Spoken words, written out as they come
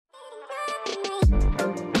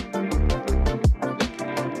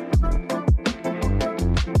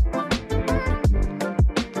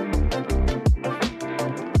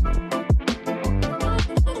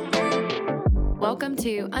Welcome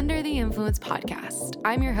to Under the Influence podcast.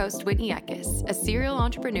 I'm your host, Whitney Eckes, a serial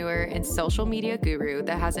entrepreneur and social media guru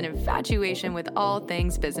that has an infatuation with all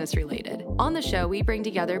things business related. On the show, we bring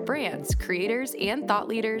together brands, creators, and thought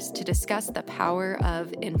leaders to discuss the power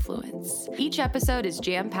of influence. Each episode is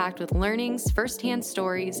jam-packed with learnings, firsthand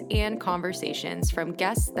stories, and conversations from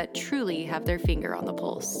guests that truly have their finger on the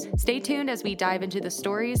pulse. Stay tuned as we dive into the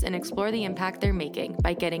stories and explore the impact they're making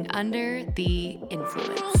by getting under the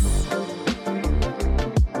influence.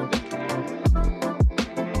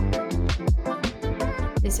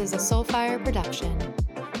 This is a Soulfire production.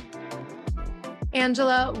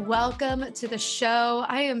 Angela, welcome to the show.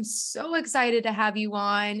 I am so excited to have you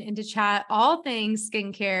on and to chat all things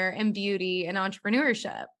skincare and beauty and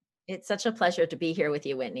entrepreneurship. It's such a pleasure to be here with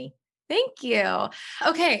you, Whitney. Thank you.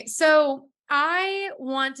 Okay, so I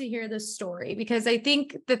want to hear this story because I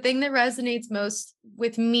think the thing that resonates most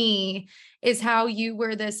with me is how you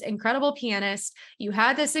were this incredible pianist. You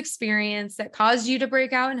had this experience that caused you to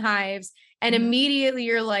break out in hives. And immediately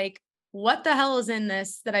you're like, what the hell is in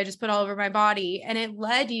this that I just put all over my body? And it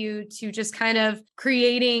led you to just kind of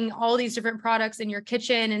creating all these different products in your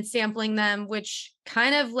kitchen and sampling them, which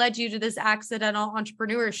kind of led you to this accidental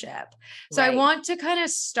entrepreneurship. So Right. I want to kind of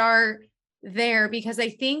start there because I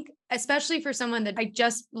think, especially for someone that I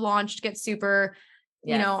just launched Get Super,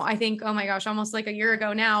 Yes. you know, I think, oh my gosh, almost like a year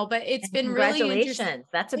ago now, but it's been really interesting. Congratulations.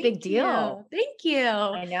 That's a big deal. Thank you.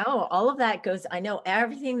 I know all of that goes, I know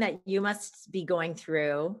everything that you must be going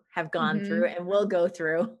through, have gone through and will go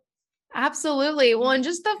through. Absolutely. Well, and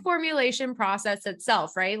just the formulation process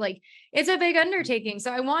itself, right? Like it's a big undertaking.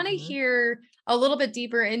 So I want to hear a little bit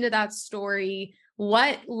deeper into that story.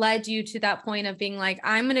 What led you to that point of being like,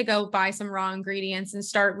 I'm going to go buy some raw ingredients and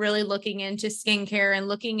start really looking into skincare and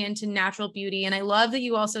looking into natural beauty? And I love that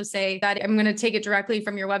you also say that I'm going to take it directly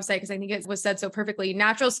from your website because I think it was said so perfectly.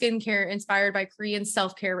 Natural skincare inspired by Korean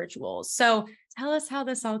self-care rituals. So tell us how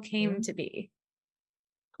this all came to be.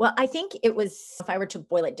 Well, I think it was, if I were to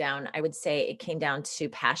boil it down, I would say it came down to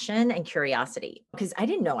passion and curiosity because I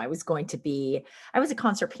didn't know I was a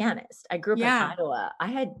concert pianist. I grew up in Iowa. I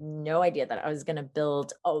had no idea that I was going to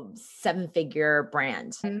build a 7-figure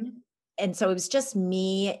brand. And so it was just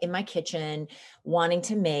me in my kitchen wanting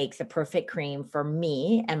to make the perfect cream for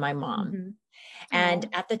me and my mom. And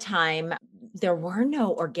at the time, there were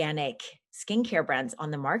no organic skincare brands on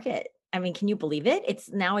the market. I mean, can you believe it? It's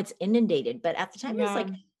inundated, but at the time it was like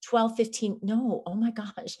 12, 15. No, oh my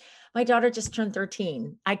gosh. My daughter just turned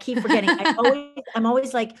 13. I keep forgetting. I'm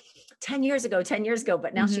always like 10 years ago,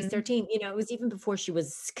 but now she's 13. You know, it was even before she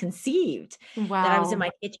was conceived that I was in my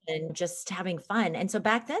kitchen just having fun. And so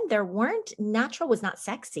back then natural was not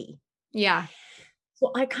sexy. Yeah.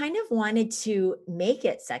 So I kind of wanted to make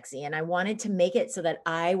it sexy and I wanted to make it so that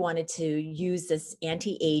I wanted to use this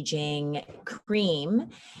anti-aging cream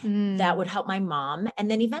that would help my mom. And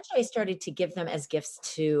then eventually I started to give them as gifts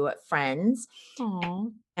to friends.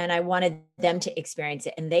 Aww. And I wanted them to experience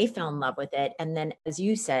it and they fell in love with it. And then, as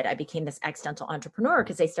you said, I became this accidental entrepreneur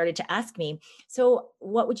because they started to ask me, so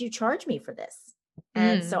what would you charge me for this?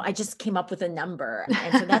 And so I just came up with a number.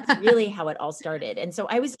 And so that's really how it all started. And so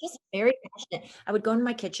I was just very passionate. I would go in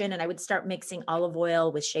my kitchen and I would start mixing olive oil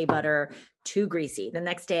with shea butter, too greasy. The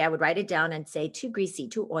next day I would write it down and say too greasy,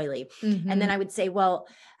 too oily. And then I would say, well,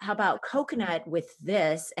 how about coconut with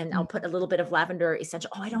this? And I'll put a little bit of lavender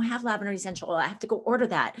essential. Oh, I don't have lavender essential oil. I have to go order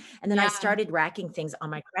that. And then I started racking things on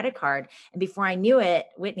my credit card. And before I knew it,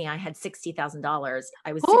 Whitney, I had $60,000.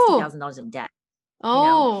 I was $60,000 in debt.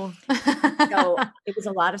 Oh, So it was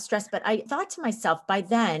a lot of stress, but I thought to myself, by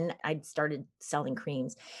then I'd started selling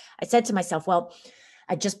creams. I said to myself, well,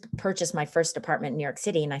 I just purchased my first apartment in New York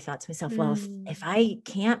City. And I thought to myself, well, if I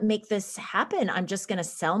can't make this happen, I'm just going to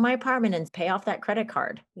sell my apartment and pay off that credit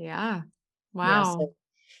card. Yeah. Wow.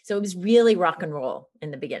 So it was really rock and roll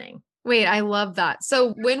in the beginning. Wait, I love that.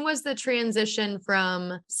 So when was the transition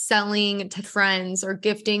from selling to friends or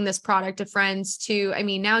gifting this product to friends to, I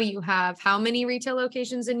mean, now you have how many retail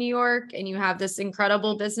locations in New York and you have this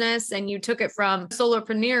incredible business and you took it from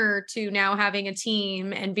solopreneur to now having a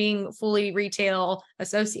team and being fully retail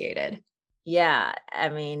associated. Yeah. I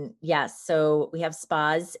mean, yes. So we have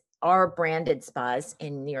spas, our branded spas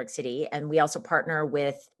in New York City. And we also partner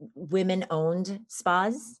with women-owned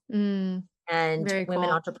spas. and Very women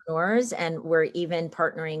cool. entrepreneurs. And we're even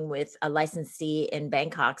partnering with a licensee in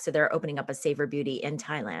Bangkok. So they're opening up a Savor Beauty in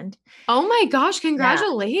Thailand. Oh my gosh, Yeah.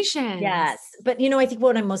 congratulations. Yes. But I think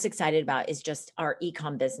what I'm most excited about is just our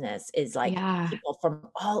e-com business is like Yeah. people from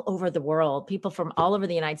all over the world, people from all over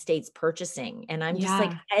the United States purchasing. And I'm just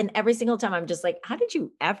like, Yeah. and every single time I'm just like, how did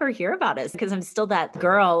you ever hear about us? Because I'm still that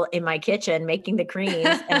girl in my kitchen making the creams.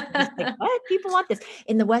 And I'm just like, what? People want this.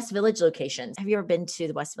 In the West Village locations. Have you ever been to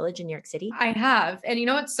the West Village in New York City? I have. And you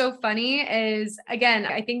know what's so funny is, again,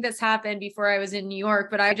 I think this happened before I was in New York,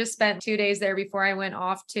 but I just spent 2 days there before I went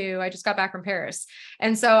off I just got back from Paris.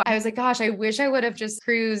 And so I was like, gosh, I wish I would have just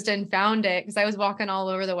cruised and found it because I was walking all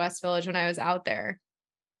over the West Village when I was out there.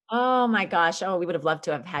 Oh my gosh. Oh, we would have loved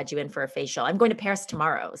to have had you in for a facial. I'm going to Paris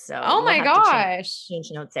tomorrow, so Oh we'll my have to gosh.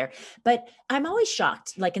 change notes there. But I'm always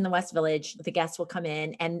shocked. Like in the West Village, the guests will come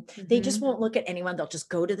in and they just Mhm. won't look at anyone. They'll just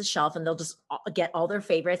go to the shelf and they'll just get all their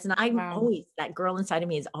favorites. And I'm Wow. always, that girl inside of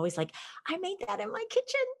me is always like, I made that in my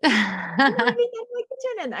kitchen. I made that in my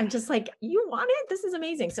kitchen. And I'm just like, you want it? This is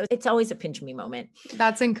amazing. So it's always a pinch me moment.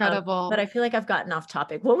 That's incredible. But I feel like I've gotten off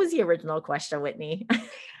topic. What was the original question, Whitney?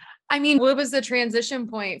 I mean, what was the transition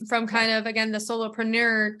point from kind of, again, the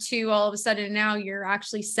solopreneur to all of a sudden now you're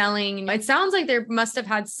actually selling? It sounds like there must have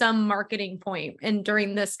had some marketing point and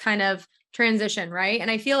during this kind of transition, right? And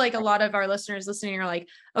I feel like a lot of our listeners listening are like,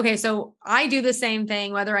 okay, so I do the same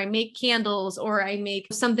thing, whether I make candles or I make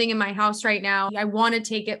something in my house right now. I want to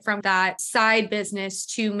take it from that side business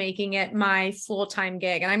to making it my full-time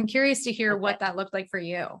gig. And I'm curious to hear what that looked like for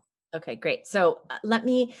you. Okay, great. So let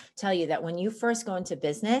me tell you that when you first go into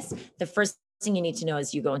business, the first thing you need to know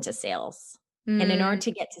is you go into sales. And in order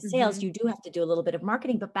to get to sales, you do have to do a little bit of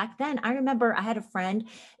marketing. But back then, I remember I had a friend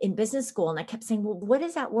in business school and I kept saying, well, what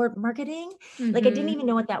is that word, marketing? Like, I didn't even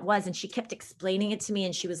know what that was. And she kept explaining it to me.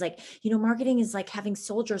 And she was like, marketing is like having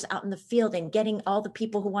soldiers out in the field and getting all the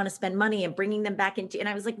people who want to spend money and bringing them back into, and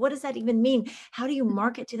I was like, what does that even mean? How do you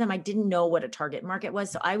market to them? I didn't know what a target market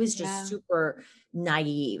was. So I was just super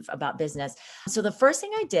naive about business. So the first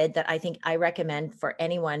thing I did that I think I recommend for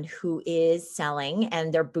anyone who is selling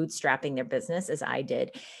and they're bootstrapping their business, as I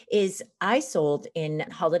did, is I sold in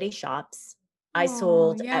holiday shops. I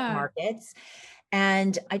sold at markets.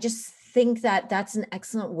 And I just think that that's an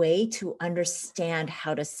excellent way to understand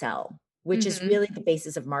how to sell, which is really the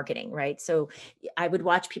basis of marketing, right? So I would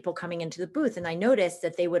watch people coming into the booth and I noticed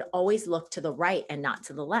that they would always look to the right and not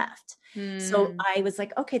to the left. So I was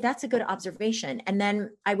like, okay, that's a good observation. And then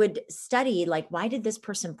I would study, like, why did this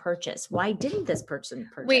person purchase? Why didn't this person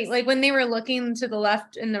purchase? Wait, like when they were looking to the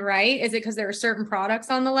left and the right, is it because there were certain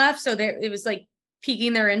products on the left? So it was like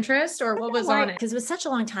piquing their interest, or what was on it? Because it was such a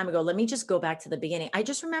long time ago. Let me just go back to the beginning. I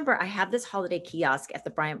just remember I have this holiday kiosk at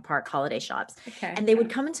the Bryant Park holiday shops. Okay. And they would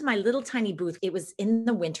come into my little tiny booth. It was in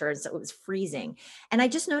the winter, so it was freezing. And I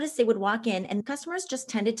just noticed they would walk in and customers just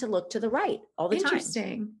tended to look to the right all the time.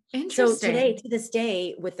 Interesting. So today, to this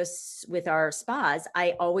day, with our spas,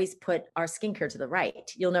 I always put our skincare to the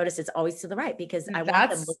right. You'll notice it's always to the right because I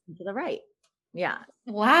want them looking to the right. Yeah.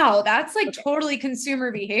 Wow. That's like totally consumer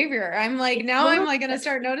behavior. I'm like, now I'm like going to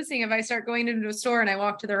start noticing if I start going into a store and I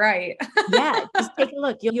walk to the right. Yeah. Just take a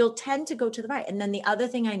look. You'll tend to go to the right. And then the other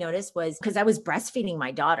thing I noticed was because I was breastfeeding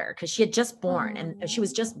my daughter because she had just born and she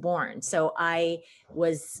was just born. So I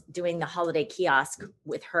was doing the holiday kiosk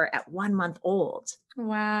with her at 1 month old.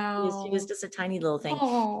 Wow. She was just a tiny little thing.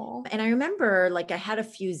 Oh. And I remember like I had a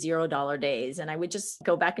few $0 days and I would just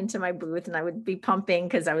go back into my booth and I would be pumping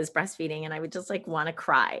because I was breastfeeding and I would just like want to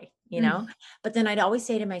cry, but then I'd always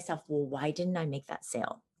say to myself, well, why didn't I make that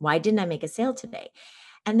sale? Why didn't I make a sale today?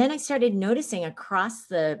 And then I started noticing across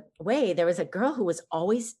the way, there was a girl who was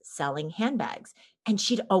always selling handbags and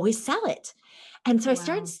she'd always sell it. And so I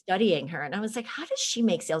started studying her and I was like, how does she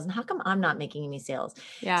make sales? And how come I'm not making any sales?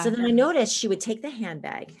 Yeah. So then I noticed she would take the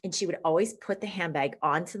handbag and she would always put the handbag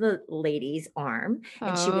onto the lady's arm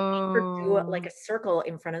and she would make her do like a circle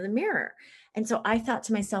in front of the mirror. And so I thought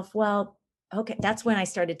to myself, well, okay, that's when I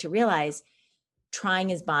started to realize trying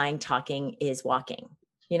is buying, talking is walking.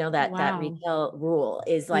 That retail rule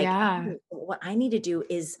is like, what I need to do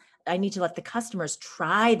is I need to let the customers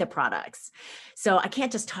try the products. So I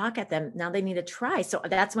can't just talk at them. Now they need to try. So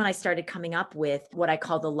that's when I started coming up with what I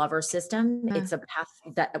call the lover system. It's a path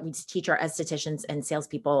that we teach our estheticians and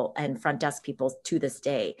salespeople and front desk people to this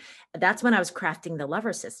day. That's when I was crafting the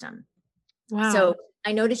lover system. Wow. So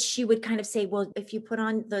I noticed she would kind of say, well, if you put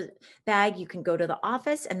on the bag, you can go to the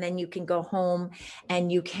office and then you can go home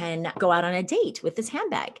and you can go out on a date with this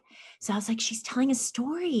handbag. So I was like, she's telling a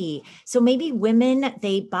story. So maybe women,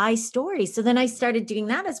 they buy stories. So then I started doing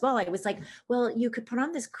that as well. I was like, well, you could put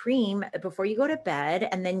on this cream before you go to bed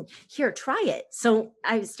and then here, try it. So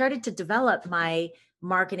I started to develop my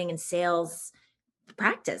marketing and sales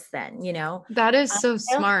practice then, That is so I also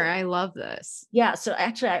smart. I love this. yeah. So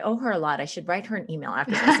actually I owe her a lot. I should write her an email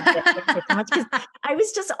after this. Because I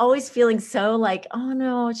was just always feeling so like, oh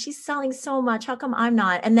no, she's selling so much. How come I'm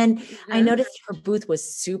not? And then I noticed her booth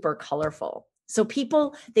was super colorful. So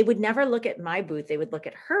people, they would never look at my booth. They would look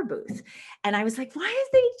at her booth. And I was like, why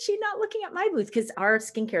is she not looking at my booth? Because our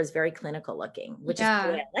skincare is very clinical looking, which is the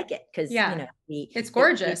way I like it. Because, it's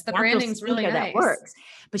gorgeous. The branding's really nice. That works.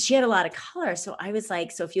 But she had a lot of color. So I was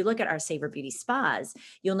like, so if you look at our Savor Beauty spas,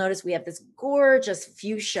 you'll notice we have this gorgeous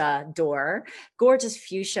fuchsia door, gorgeous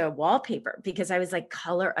fuchsia wallpaper, because I was like,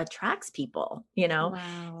 color attracts people,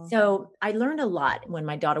 Wow. So I learned a lot when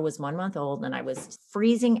my daughter was 1 month old and I was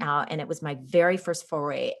freezing out, and it was my very first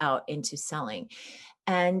foray out into selling.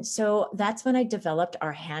 And so that's when I developed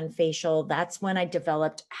our hand facial. That's when I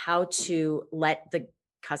developed how to let the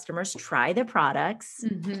customers try the products,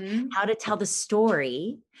 how to tell the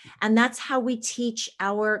story. And that's how we teach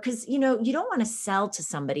because, you don't want to sell to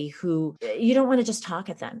somebody who you don't want to just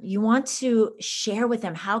talk at them. You want to share with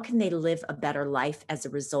them, how can they live a better life as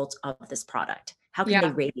a result of this product? How can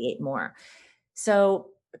they radiate more? So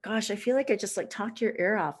gosh, I feel like I just like talked your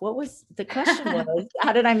ear off. What was the question was,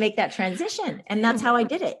 how did I make that transition? And that's how I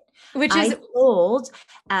did it. I sold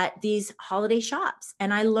at these holiday shops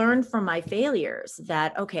and I learned from my failures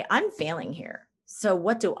that, okay, I'm failing here. So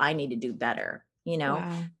what do I need to do better?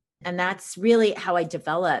 Wow. And that's really how I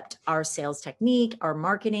developed our sales technique, our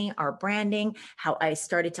marketing, our branding, how I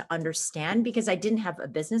started to understand, because I didn't have a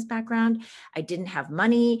business background. I didn't have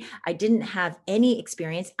money. I didn't have any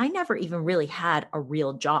experience. I never even really had a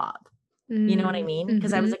real job. You know what I mean?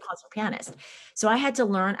 Because I was a concert pianist. So I had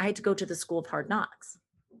to go to the School of Hard Knocks.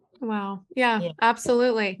 Wow. Yeah,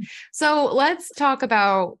 absolutely. So let's talk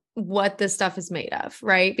about what this stuff is made of,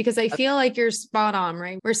 right? Because I feel like you're spot on,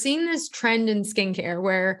 right? We're seeing this trend in skincare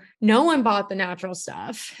where no one bought the natural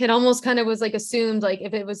stuff. It almost kind of was like assumed, like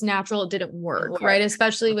if it was natural, it didn't work, right?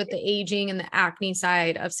 Especially with the aging and the acne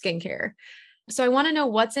side of skincare. So I want to know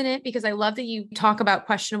what's in it, because I love that you talk about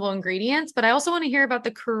questionable ingredients, but I also want to hear about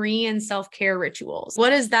the Korean self-care rituals.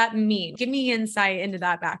 What does that mean? Give me insight into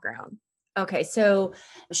that background. Okay. So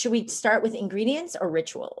should we start with ingredients or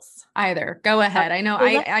rituals? Either. Go ahead. I know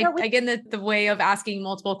I get in the way of asking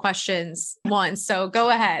multiple questions once. So go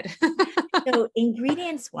ahead. So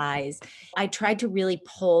ingredients wise, I tried to really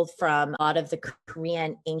pull from a lot of the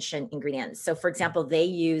Korean ancient ingredients. So for example, they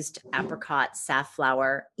used apricot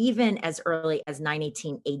safflower even as early as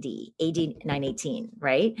 918 AD 918,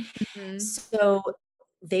 right? So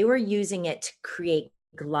they were using it to create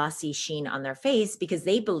glossy sheen on their face because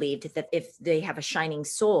they believed that if they have a shining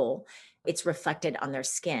soul, it's reflected on their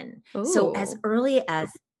skin. Ooh. So as early as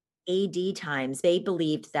AD times, they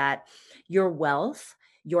believed that your wealth,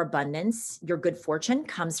 your abundance, your good fortune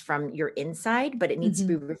comes from your inside, but it needs to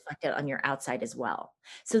be reflected on your outside as well.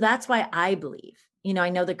 So that's why I believe, I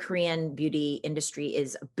know the Korean beauty industry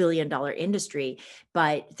is $1 billion industry,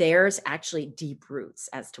 but there's actually deep roots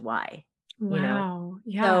as to why. Wow.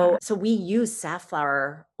 Yeah. So we use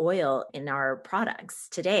safflower oil in our products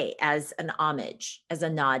today as an homage, as a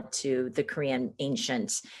nod to the Korean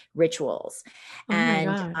ancient rituals.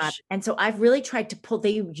 And so I've really tried to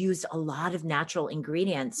they used a lot of natural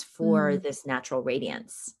ingredients for this natural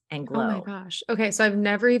radiance and glow. Oh my gosh. Okay. So I've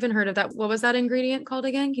never even heard of that. What was that ingredient called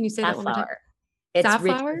again? Can you say that one more time? It's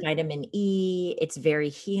safflower? Rich in vitamin E. It's very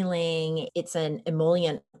healing. It's an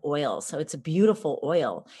emollient oil. So it's a beautiful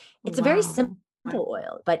oil. It's a very simple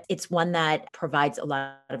oil, but it's one that provides a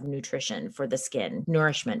lot of nutrition for the skin,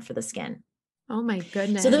 nourishment for the skin. Oh my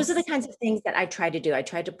goodness. So those are the kinds of things that I try to do. I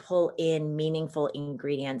tried to pull in meaningful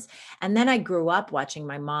ingredients. And then I grew up watching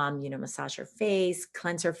my mom, massage her face,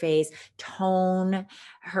 cleanse her face, tone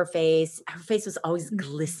her face. Her face was always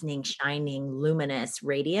glistening, shining, luminous,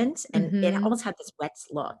 radiant. And it almost had this wet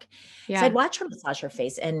look. Yeah. So I'd watch her massage her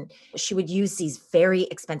face, and she would use these very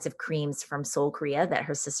expensive creams from Seoul, Korea that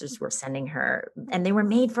her sisters were sending her. And they were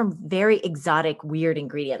made from very exotic, weird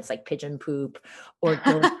ingredients like pigeon poop or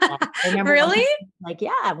ghost. Really?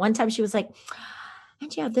 One time she was like,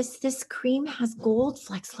 And yeah, this cream has gold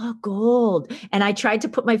flecks, look, gold. And I tried to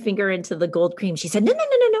put my finger into the gold cream. She said, no, no,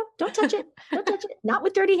 no, no, no, don't touch it. Don't touch it. Not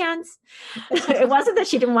with dirty hands. It wasn't that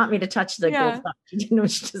she didn't want me to touch the gold fleck. She didn't know,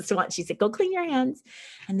 she said, go clean your hands.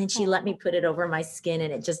 And then she let me put it over my skin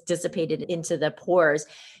and it just dissipated into the pores.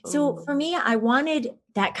 So for me, I wanted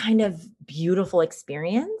that kind of beautiful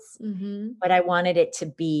experience, but I wanted it to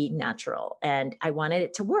be natural and I wanted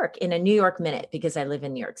it to work in a New York minute because I live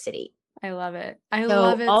in New York City. I love it. I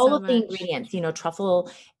love it all so of the much. ingredients,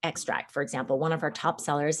 truffle extract, for example, one of our top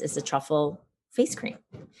sellers is the truffle face cream.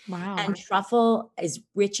 Wow. And truffle is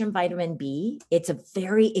rich in vitamin B. It's a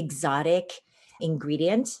very exotic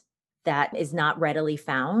ingredient that is not readily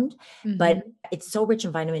found, but it's so rich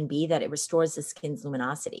in vitamin B that it restores the skin's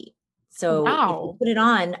luminosity. So if you put it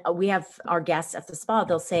on, we have our guests at the spa,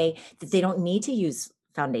 they'll say that they don't need to use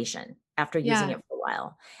foundation after using it for a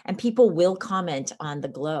while. And people will comment on the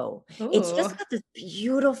glow. Ooh. It's just got this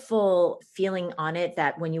beautiful feeling on it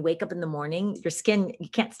that when you wake up in the morning, your skin, you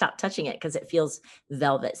can't stop touching it because it feels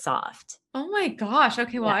velvet soft. Oh my gosh.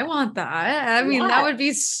 Okay. Well, I want that. I mean, that would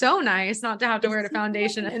be so nice not to have to wear the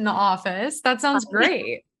foundation in the office. That sounds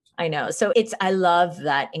great. I know. So I love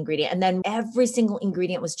that ingredient. And then every single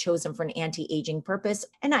ingredient was chosen for an anti-aging purpose.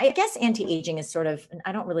 And I guess anti-aging is sort of,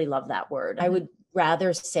 I don't really love that word. I would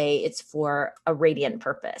rather say it's for a radiant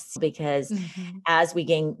purpose because as we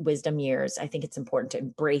gain wisdom years, I think it's important to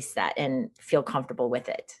embrace that and feel comfortable with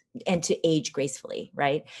it and to age gracefully,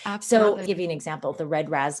 right? Absolutely. So I'll give you an example, the red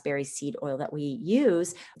raspberry seed oil that we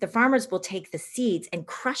use, the farmers will take the seeds and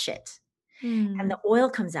crush it and the oil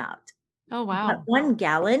comes out. Oh, wow. But 1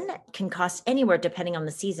 gallon can cost anywhere, depending on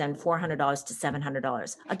the season, $400 to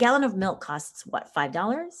 $700. A gallon of milk costs what,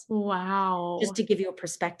 $5? Wow. Just to give you a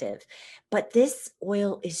perspective. But this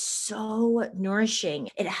oil is so nourishing.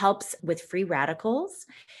 It helps with free radicals.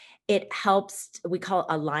 It helps, we call it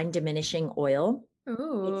a line diminishing oil.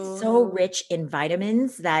 Ooh. It's so rich in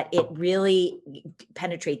vitamins that it really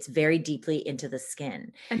penetrates very deeply into the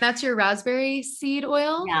skin. And that's your raspberry seed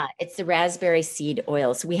oil? Yeah, it's the raspberry seed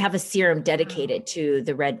oil. So we have a serum dedicated to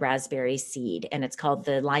the red raspberry seed, and it's called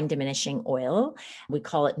the line diminishing oil. We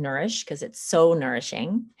call it Nourish because it's so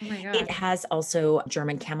nourishing. Oh my God. It has also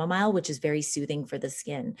German chamomile, which is very soothing for the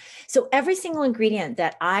skin. So every single ingredient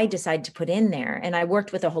that I decided to put in there, and I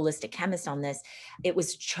worked with a holistic chemist on this, it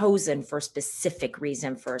was chosen for a specific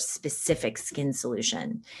reason, for a specific skin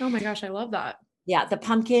solution. Oh my gosh, I love that. Yeah, the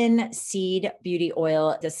pumpkin seed beauty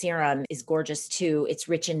oil, the serum is gorgeous too. It's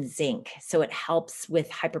rich in zinc, so it helps with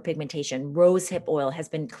hyperpigmentation. Rosehip oil has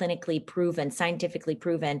been clinically proven, scientifically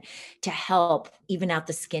proven to help even out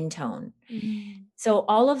the skin tone. So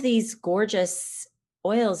all of these gorgeous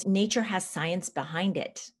oils, nature has science behind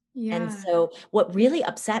it. Yeah. And so what really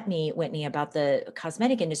upset me, Whitney, about the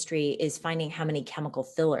cosmetic industry is finding how many chemical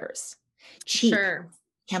fillers, cheap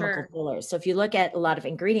chemical fillers. So if you look at a lot of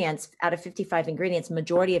ingredients, out of 55 ingredients,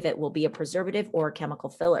 majority of it will be a preservative or a chemical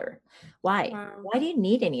filler. Why? Wow. Why do you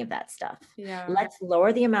need any of that stuff? Yeah. Let's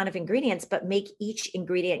lower the amount of ingredients, but make each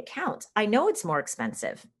ingredient count. I know it's more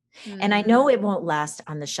expensive. And I know it won't last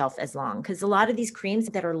on the shelf as long because a lot of these creams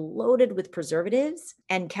that are loaded with preservatives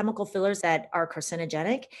and chemical fillers that are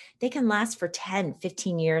carcinogenic, they can last for 10,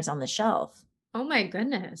 15 years on the shelf. Oh my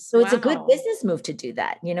goodness. So it's a good business move to do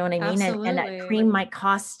that. You know what I mean? And that cream might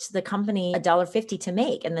cost the company $1.50 to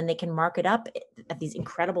make, and then they can mark it up at these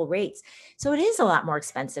incredible rates. So it is a lot more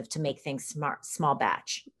expensive to make things small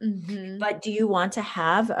batch. But do you want to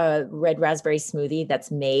have a red raspberry smoothie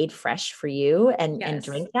that's made fresh for you and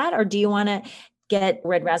drink that? Or do you want to get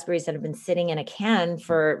red raspberries that have been sitting in a can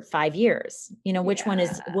for 5 years? You know, which one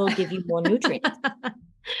will give you more nutrients?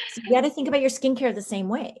 So you got to think about your skincare the same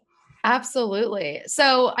way. Absolutely.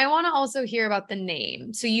 So I want to also hear about the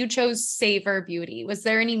name. So you chose Savor Beauty. Was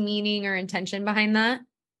there any meaning or intention behind that?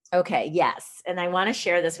 Okay. Yes. And I want to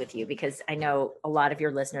share this with you because I know a lot of your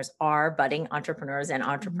listeners are budding entrepreneurs and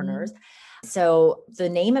entrepreneurs. So the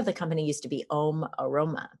name of the company used to be Om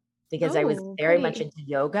Aroma because I was very much into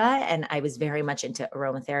yoga and I was very much into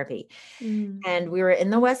aromatherapy. And we were in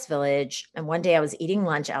the West Village. And one day I was eating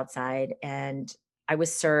lunch outside and I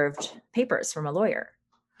was served papers from a lawyer.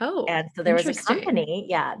 Oh, and so there was a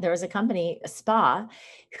company, a spa,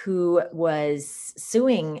 who was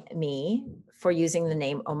suing me for using the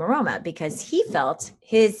name Om Aroma because he felt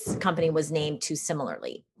his company was named too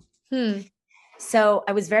similarly. So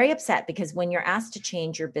I was very upset because when you're asked to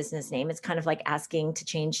change your business name, it's kind of like asking to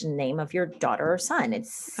change the name of your daughter or son.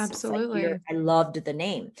 It's like Absolutely. I loved the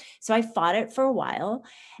name. So I fought it for a while.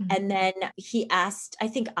 Mhm. And then he asked, I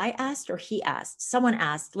think I asked or he asked, someone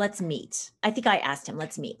asked, let's meet. I think I asked him,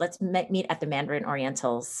 let's meet. Meet at the Mandarin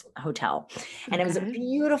Orientals Hotel. And it was a Okay.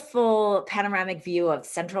 beautiful panoramic view of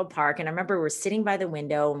Central Park. And I remember we were sitting by the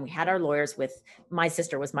window and we had our lawyers with, my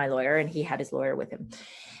sister was my lawyer and he had his lawyer with him.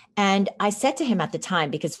 And I said to him at the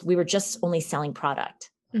time, because we were just only selling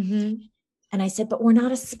product. Mm-hmm. And I said, but we're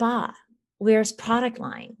not a spa. We're a product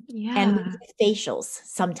line. And we Yeah. do facials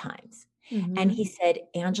sometimes. And Mm-hmm. he said,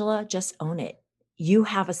 Angela, just own it. You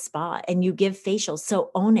have a spa and you give facials.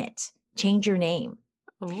 So own it. Change your name.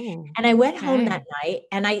 Oh, And I went home that okay. night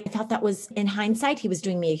and I thought that was, in hindsight, he was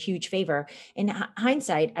doing me a huge favor. In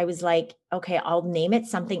hindsight, I was like, okay, I'll name it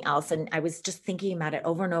something else. And I was just thinking about it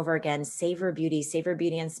over and over again, Savor Beauty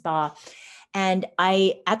and Spa. And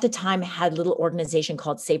I, at the time, had a little organization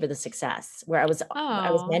called Savor the Success, where I was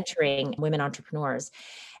Oh, mentoring women entrepreneurs.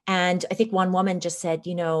 And I think one woman just said,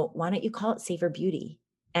 why don't you call it Savor Beauty?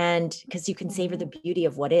 And because you can savor the oh, beauty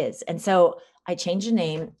of what is. And so I changed the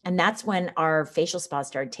name, and that's when our facial spa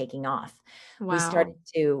started taking off. We started wow.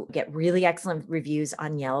 to get really excellent reviews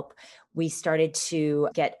on Yelp. We started to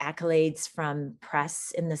get accolades from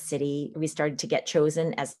press in the city. We started to get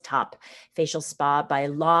chosen as top facial spa by a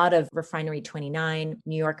lot of Refinery 29,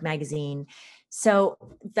 New York Magazine. So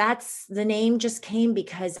that's, the name just came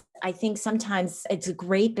because I think sometimes it's a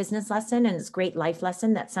great business lesson and it's a great life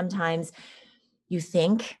lesson that sometimes you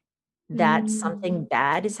think that Mm-hmm. something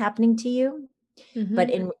bad is happening to you. But Mm-hmm.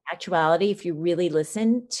 in actuality, if you really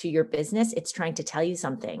listen to your business, it's trying to tell you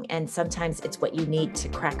something. And sometimes it's what you need to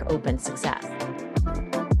crack open success.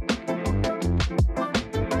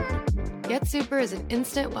 Get Super is an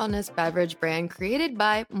instant wellness beverage brand created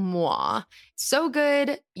by moi. So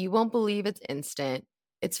good, you won't believe it's instant.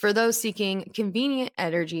 It's for those seeking convenient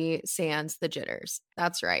energy sans the jitters.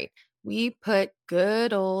 That's right. We put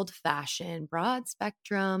good old fashioned broad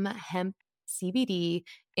spectrum hemp CBD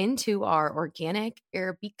into our organic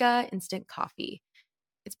Arabica instant coffee.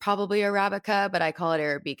 It's probably Arabica, but I call it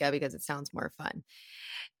Arabica because it sounds more fun.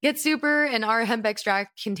 Get Super and our hemp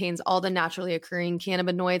extract contains all the naturally occurring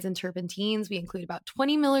cannabinoids and terpenes. We include about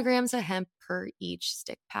 20 milligrams of hemp per each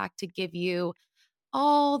stick pack to give you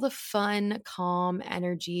all the fun, calm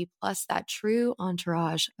energy, plus that true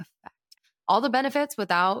entourage effect. All the benefits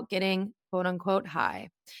without getting quote unquote high,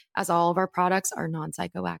 as all of our products are non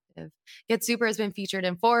psychoactive. Get Super has been featured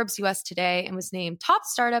in Forbes, US Today, and was named top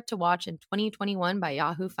startup to watch in 2021 by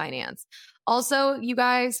Yahoo Finance. Also, you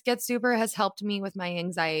guys, Get Super has helped me with my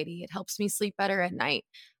anxiety. It helps me sleep better at night.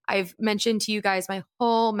 I've mentioned to you guys my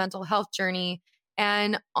whole mental health journey.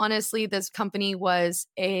 And honestly, this company was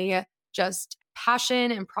a just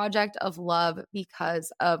passion and project of love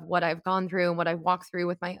because of what I've gone through and what I've walked through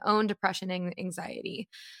with my own depression and anxiety.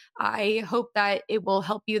 I hope that it will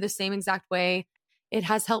help you the same exact way it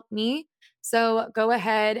has helped me. So go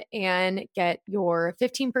ahead and get your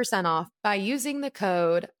 15% off by using the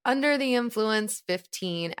code under the influence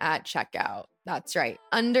 15 at checkout. That's right.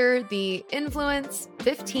 Under the influence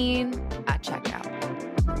 15 at checkout.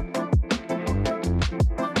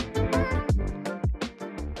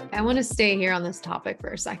 I want to stay here on this topic for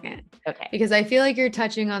a second. Okay. Because I feel like you're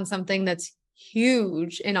touching on something that's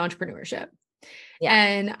huge in entrepreneurship. Yeah.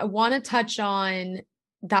 And I want to touch on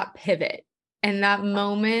that pivot and that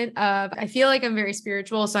moment of, I feel like I'm very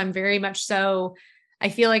spiritual. So I'm very much so, I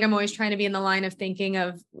feel like I'm always trying to be in the line of thinking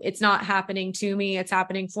of it's not happening to me, it's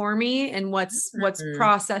happening for me. And what's Mhm.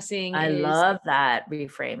 processing I is, love that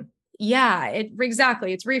reframe. yeah,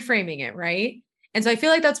 exactly. It's reframing it. Right. And so I feel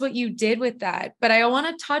like that's what you did with that. But I want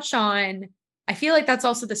to touch on, I feel like that's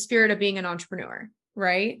also the spirit of being an entrepreneur,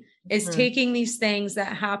 right? Is Mhm. taking these things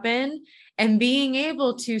that happen and being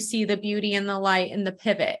able to see the beauty and the light and the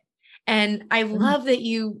pivot. And I Mhm. love that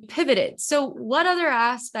you pivoted. So what other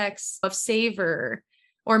aspects of Savor,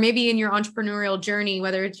 or maybe in your entrepreneurial journey,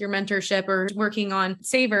 whether it's your mentorship or working on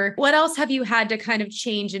Savor, what else have you had to kind of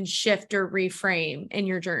change and shift or reframe in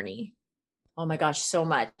your journey? Oh my gosh, so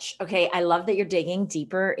much. Okay. I love that you're digging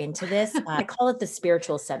deeper into this. I call it the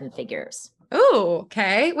spiritual seven figures. Oh,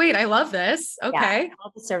 okay. Wait, I love this. Yeah, I Okay.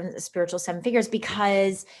 call it the spiritual seven figures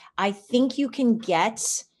because I think you can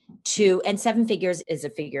get to, and seven figures is a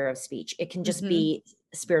figure of speech. It can just Mm-hmm. be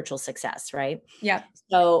spiritual success, right? Yep.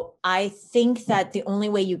 So I think that the only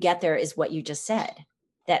way you get there is what you just said,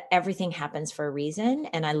 that everything happens for a reason.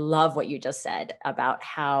 And I love what you just said about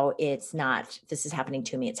how it's not, this is happening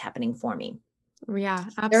to me, it's happening for me. Yeah,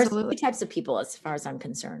 There are two absolutely. types of people as far as I'm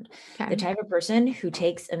concerned. The Okay. type of person who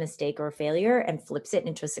takes a mistake or a failure and flips it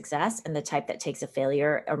into a success, and the type that takes a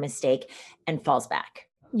failure or mistake and falls back.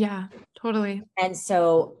 Yeah, totally. And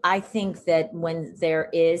so I think that when there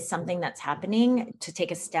is something that's happening, to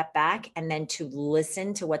take a step back and then to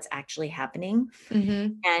listen to what's actually happening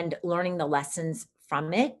Hmm. and learning the lessons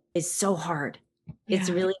from it is so hard. It's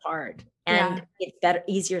Yeah. really hard. And Yeah. it's better,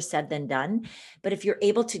 easier said than done. But if you're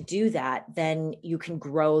able to do that, then you can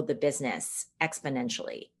grow the business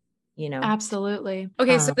exponentially, you know? Absolutely.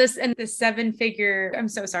 Okay. So Um, this and the seven figure, I'm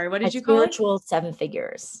so sorry. What a did you call it? spiritual seven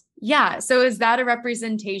figures. Yeah. So is that a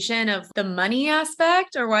representation of the money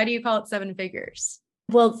aspect, or why do you call it seven figures?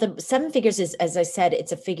 Well, the seven figures is, as I said,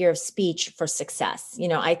 it's a figure of speech for success.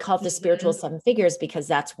 I call it the spiritual Mhm. seven figures because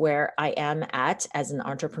that's where I am at as an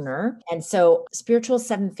entrepreneur. And so, spiritual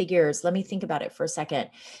seven figures, let me think about it for a second.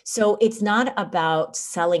 So, it's not about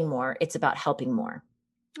selling more, it's about helping more.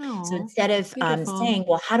 So, Oh, instead of beautiful. saying,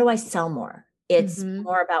 well, how do I sell more? It's Hmm.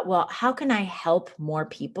 more about, well, how can I help more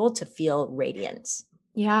people to feel radiant?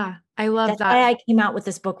 Yeah. I love That's why that. I came out with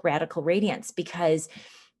this book, Radical Radiance, because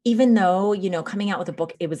even though, coming out with a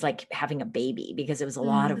book, it was like having a baby because it was a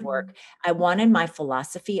lot of Mhm. work. I wanted my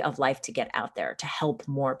philosophy of life to get out there to help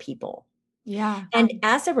more people. Yeah, And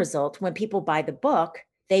as a result, when people buy the book,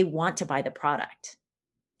 they want to buy the product.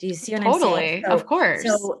 Do you see what I'm saying? totally. Of So, course.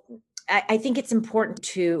 so I think it's important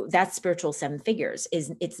to that spiritual seven figures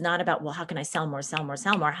is it's not about, well, how can I sell more, sell more,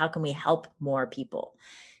 sell more? How can we help more people?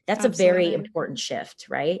 That's a very Absolutely. important shift,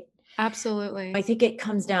 right? I Absolutely. think it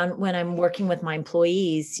comes down when I'm working with my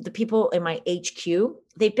employees, the people in my HQ,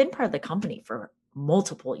 they've been part of the company for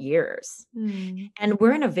multiple years. Mm. And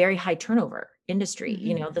we're in a very high turnover industry.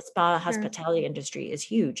 Hmm. The spa Sure. hospitality industry is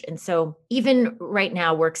huge. And so even right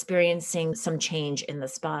now we're experiencing some change in the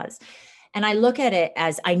spas. And I look at it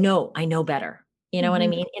as I know better. You know what I Hmm.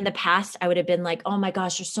 mean? In the past, I would have been like, oh my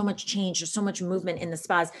gosh, there's so much change, there's so much movement in the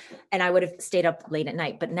spas. And I would have stayed up late at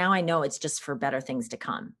night. But now I know it's just for better things to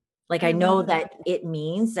come. Like I I love know that. that it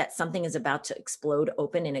means that something is about to explode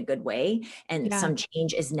open in a good way and Yeah, some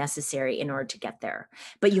change is necessary in order to get there.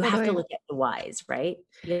 But you have to totally. look at the whys, right?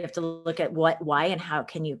 You have to look at why, and how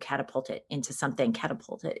can you catapult it into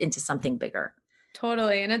something bigger.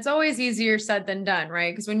 Totally. And it's always easier said than done,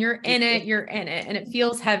 right? Because when you're in it and it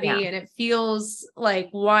feels Yeah. heavy and it feels like,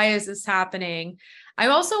 why is this happening? I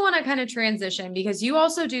also want to kind of transition because you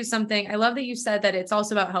also do something. I love that you said that it's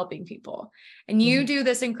also about helping people. And you Mhm. do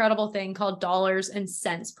this incredible thing called Dollars and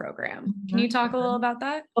Cents program. Can you Mhm, talk a little mhm. about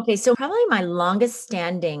that? Okay, so probably my longest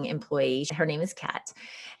standing employee, her name is Kat.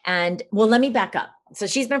 And well, let me back up. So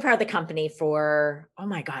she's been part of the company for, oh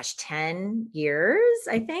my gosh, 10 years,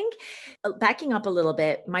 I think. Backing up a little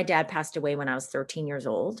bit, my dad passed away when I was 13 years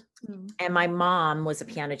old. Mm. And my mom was a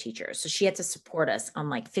piano teacher. So she had to support us on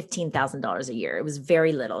like $15,000 a year. It was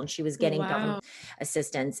very little. And she was getting government Wow.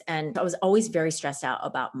 assistance. And I was always very stressed out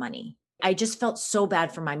about money. I just felt so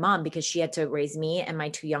bad for my mom because she had to raise me and my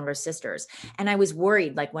two younger sisters. And I was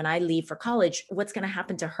worried, like when I leave for college, what's going to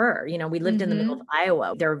happen to her? We lived in the middle of Hmm.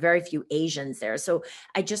 Iowa. There were very few Asians there. So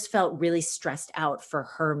I just felt really stressed out for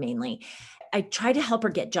her mainly. I tried to help her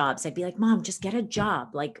get jobs. I'd be like, Mom, just get a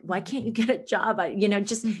job. Like, why can't you get a job?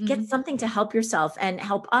 Just get Hmm. something to help yourself and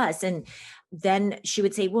help us. And then she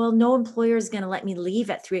would say, well, no employer is going to let me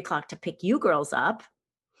leave at 3 o'clock to pick you girls up.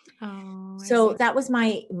 Oh, I So see. that was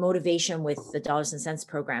my motivation with the Dollars and Cents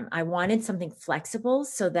program. I wanted something flexible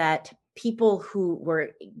so that people who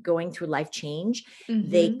were going through life change,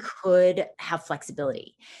 they Hmm. could have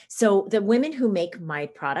flexibility. So the women who make my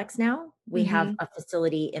products now, we have Hmm. a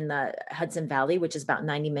facility in the Hudson Valley, which is about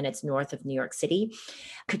 90 minutes north of New York City.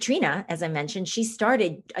 Katrina, as I mentioned, she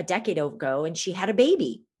started a decade ago and she had a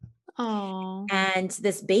baby. Oh, And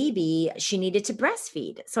this baby, she needed to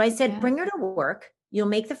breastfeed. So I said, yeah. bring her to work. You'll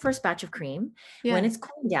make the first batch of cream. When Yeah. it's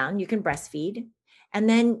cooling down, you can breastfeed. And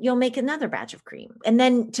then you'll make another batch of cream. And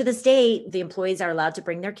then to this day, the employees are allowed to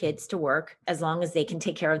bring their kids to work as long as they can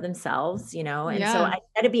take care of themselves. And so Yeah. I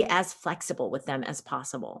try to be as flexible with them as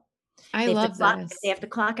possible. I They have to love clock if they this. have to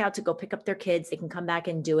clock out to go pick up their kids, they can come back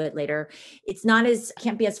and do it later. It's not as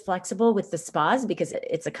can't be as flexible with the spas because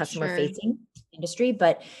it's a customer Sure. facing industry,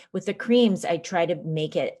 but with the creams, I try to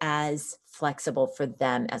make it as flexible for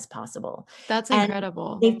them as possible. That's And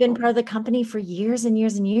incredible. they've been part of the company for years and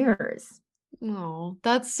years and years. Oh,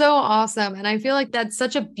 that's so awesome. And I feel like that's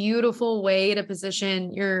such a beautiful way to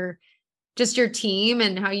position your team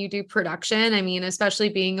and how you do production. I mean, especially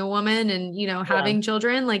being a woman and, Yeah. having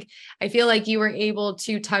children, like I feel like you were able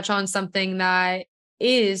to touch on something that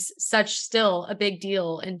is such still a big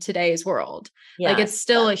deal in today's world. Like Yes. it's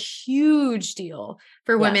still a huge deal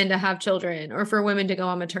for Yes. women to have children or for women to go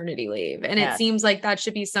on maternity leave. And it Yes. seems like that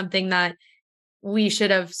should be something that we should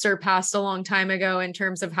have surpassed a long time ago in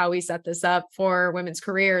terms of how we set this up for women's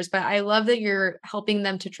careers. But I love that you're helping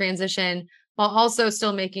them to transition while also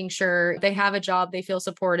still making sure they have a job, they feel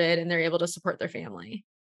supported, and they're able to support their family.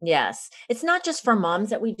 Yes. It's not just for moms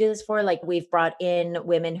that we do this for. Like we've brought in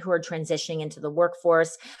women who are transitioning into the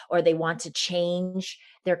workforce or they want to change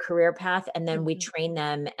their career path and then we train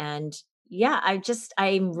them. And yeah,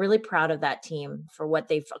 I'm really proud of that team for what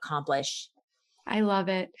they've accomplished. I love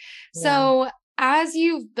it. Yeah. So as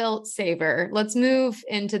you've built Savor, let's move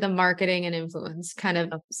into the marketing and influence kind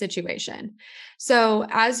of situation. So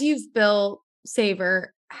as you've built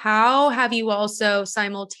Savor, how have you also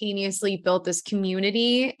simultaneously built this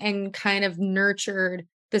community and kind of nurtured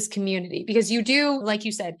this community? Because you do, like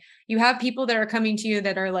you said, you have people that are coming to you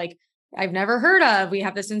that are like, I've never heard of. We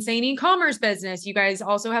have this insane e-commerce business. You guys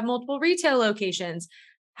also have multiple retail locations.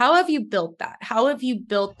 How have you built that? How have you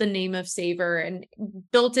built the name of Savor and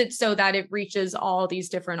built it so that it reaches all these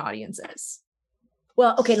different audiences?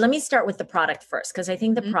 Well, okay, let me start with the product first, because I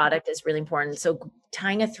think the product is really important. So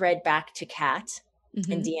tying a thread back to Kat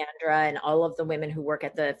and Deandra and all of the women who work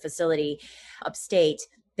at the facility upstate,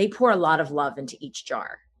 they pour a lot of love into each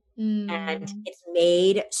jar. And it's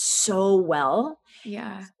made so well.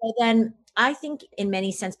 Yeah. So then I think in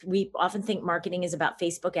many sense, we often think marketing is about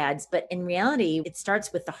Facebook ads, but in reality, it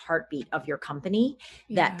starts with the heartbeat of your company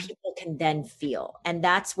that people can then feel. And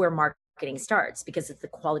that's where marketing starts, because it's the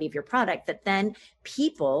quality of your product that then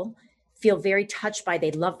people feel very touched by.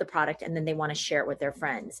 They love the product and then they want to share it with their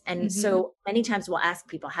friends. And so many times we'll ask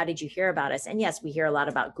people, how did you hear about us? And yes, we hear a lot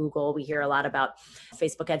about Google. We hear a lot about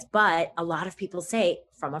Facebook ads, but a lot of people say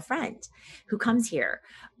from a friend who comes here,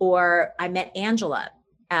 or I met Angela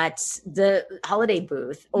at the holiday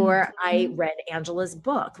booth, or I read Angela's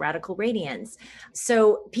book, Radical Radiance.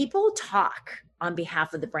 So people talk on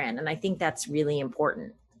behalf of the brand. And I think that's really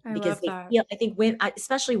important. Because they feel, I think women,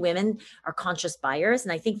 especially women, are conscious buyers.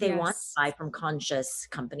 And I think they want to buy from conscious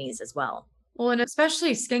companies as well. Well, and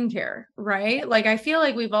especially skincare, right? Like I feel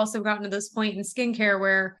like we've also gotten to this point in skincare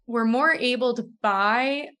where we're more able to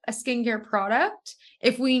buy a skincare product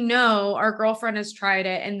if we know our girlfriend has tried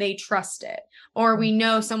it and they trust it, or we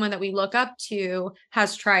know someone that we look up to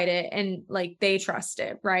has tried it and like they trust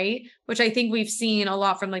it, right? Which I think we've seen a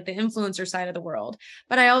lot from like the influencer side of the world.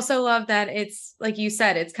 But I also love that it's, like you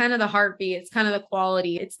said, it's kind of the heartbeat, it's kind of the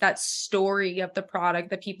quality, it's that story of the product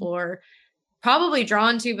that people are probably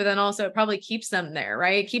drawn to, but then also it probably keeps them there,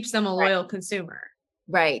 right? It keeps them a loyal consumer.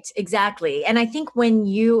 Right. Exactly. And I think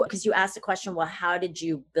because you asked the question, well, how did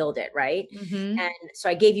you build it? Right. And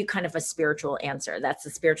so I gave you kind of a spiritual answer. That's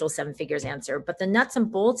the spiritual 7 figures answer. But the nuts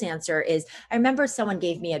and bolts answer is, I remember someone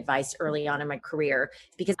gave me advice early on in my career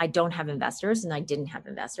because I don't have investors and I didn't have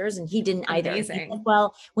investors and he didn't either. He said,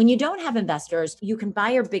 well, when you don't have investors, you can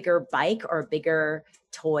buy a bigger bike or a bigger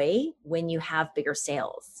toy when you have bigger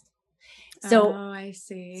sales. So, I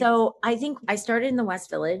see. So I think I started in the West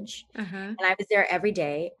Village and I was there every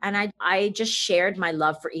day. And I just shared my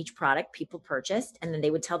love for each product people purchased. And then they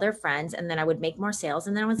would tell their friends and then I would make more sales.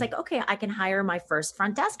 And then I was like, okay, I can hire my first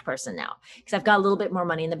front desk person now because I've got a little bit more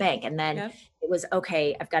money in the bank. And then it was,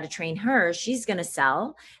 okay, I've got to train her. She's going to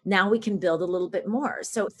sell. Now we can build a little bit more.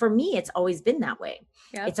 So for me, it's always been that way.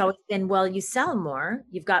 It's always been, well, you sell more,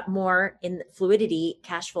 you've got more in fluidity,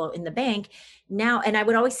 cash flow in the bank now. And I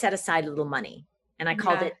would always set aside a little money and I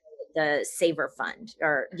called it the Savor Fund,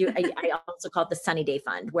 or I also call it the Sunny Day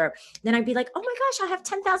Fund, where then I'd be like, oh my gosh, I have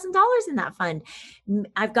 $10,000 in that fund.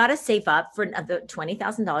 I've got to save up for the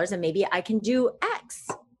 $20,000 and maybe I can do X.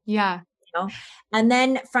 Yeah. You know? And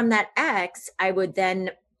then from that X, I would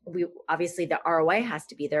then obviously the ROI has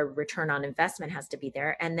to be there, return on investment has to be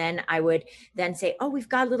there. And then I would then say, oh, we've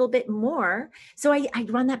got a little bit more. So I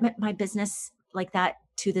run my business like that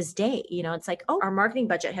to this day. You know, it's like, oh, our marketing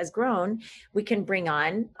budget has grown. We can bring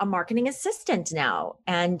on a marketing assistant now.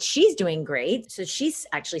 And she's doing great. So she's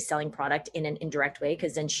actually selling product in an indirect way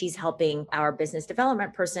because then she's helping our business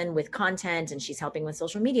development person with content and she's helping with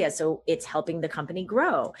social media. So it's helping the company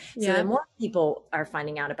grow. So the more people are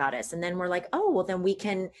finding out about us. And then we're like, oh, well, then we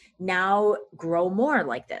can now grow more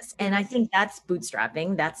like this. And I think that's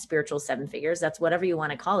bootstrapping. That's spiritual 7 figures. That's whatever you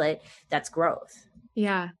want to call it. That's growth.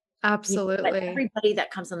 Yeah. Absolutely. But everybody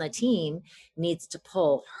that comes on the team needs to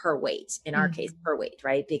pull her weight, in our case, her weight,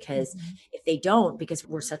 right? Because if they don't, because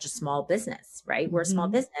we're such a small business, right? We're a small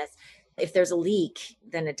business. If there's a leak,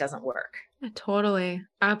 then it doesn't work. Totally.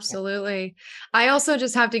 Absolutely. I also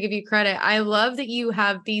just have to give you credit. I love that you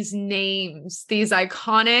have these names, these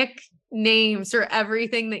iconic names for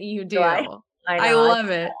everything that you do. So I I know. love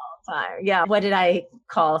it. Yeah. What did I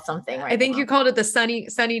call something right I think now? you called it the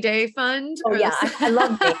Sunny Day Fund. Oh yeah. I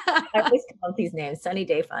love names. I always come up with these names. Sunny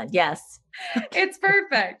Day Fund. Yes. It's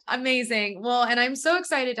perfect. Amazing. Well, and I'm so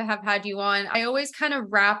excited to have had you on. I always kind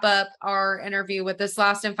of wrap up our interview with this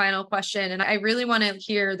last and final question. And I really want to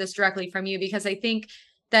hear this directly from you, because I think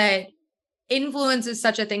that influence is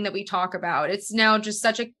such a thing that we talk about. It's now just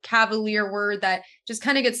such a cavalier word that just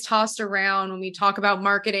kind of gets tossed around when we talk about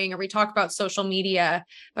marketing or we talk about social media.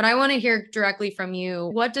 But I want to hear directly from you.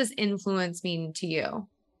 What does influence mean to you?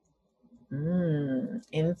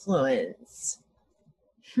 Influence.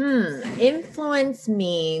 Influence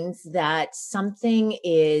means that something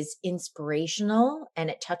is inspirational and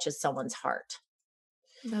it touches someone's heart.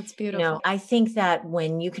 That's beautiful. I think that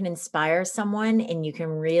when you can inspire someone and you can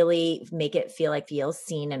really make it feel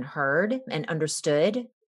seen and heard and understood,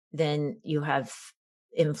 then you have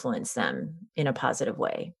influenced them in a positive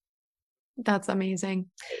way. That's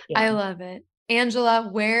amazing. Yeah. I love it. Angela,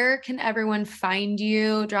 where can everyone find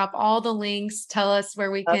you? Drop all the links. Tell us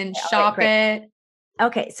where we can shop it.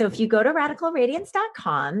 Okay. So if you go to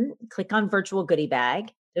radicalradiance.com, click on virtual goodie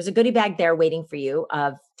bag. There's a goodie bag there waiting for you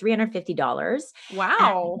of $350.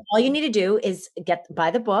 Wow. And all you need to do is buy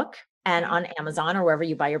the book and on Amazon or wherever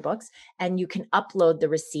you buy your books, and you can upload the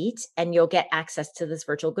receipt and you'll get access to this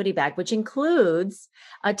virtual goodie bag, which includes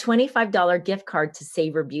a $25 gift card to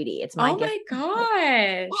Savor Beauty. It's my gift. Oh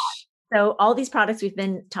my gosh. So all these products we've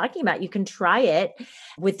been talking about, you can try it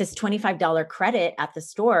with this $25 credit at the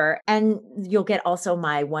store, and you'll get also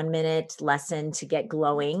my 1-minute lesson to get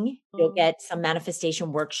glowing. You'll get some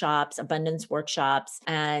manifestation workshops, abundance workshops.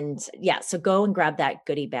 And yeah, so go and grab that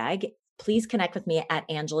goodie bag. Please connect with me at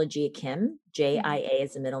Angela Gia Kim, Jia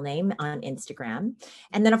is the middle name, on Instagram.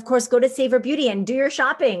 And then of course, go to Savor Beauty and do your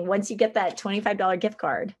shopping once you get that $25 gift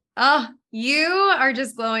card. Oh, you are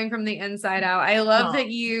just glowing from the inside out. I love that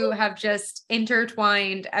you have just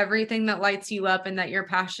intertwined everything that lights you up and that you're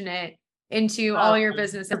passionate into all your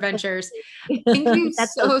business adventures. Thank you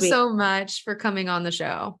so much for coming on the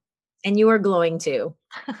show. And you are glowing too.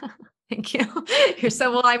 Thank you. You're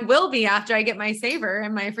so well. I will be after I get my Savor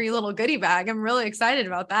and my free little goodie bag. I'm really excited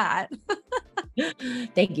about that.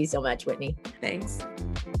 Thank you so much, Whitney. Thanks.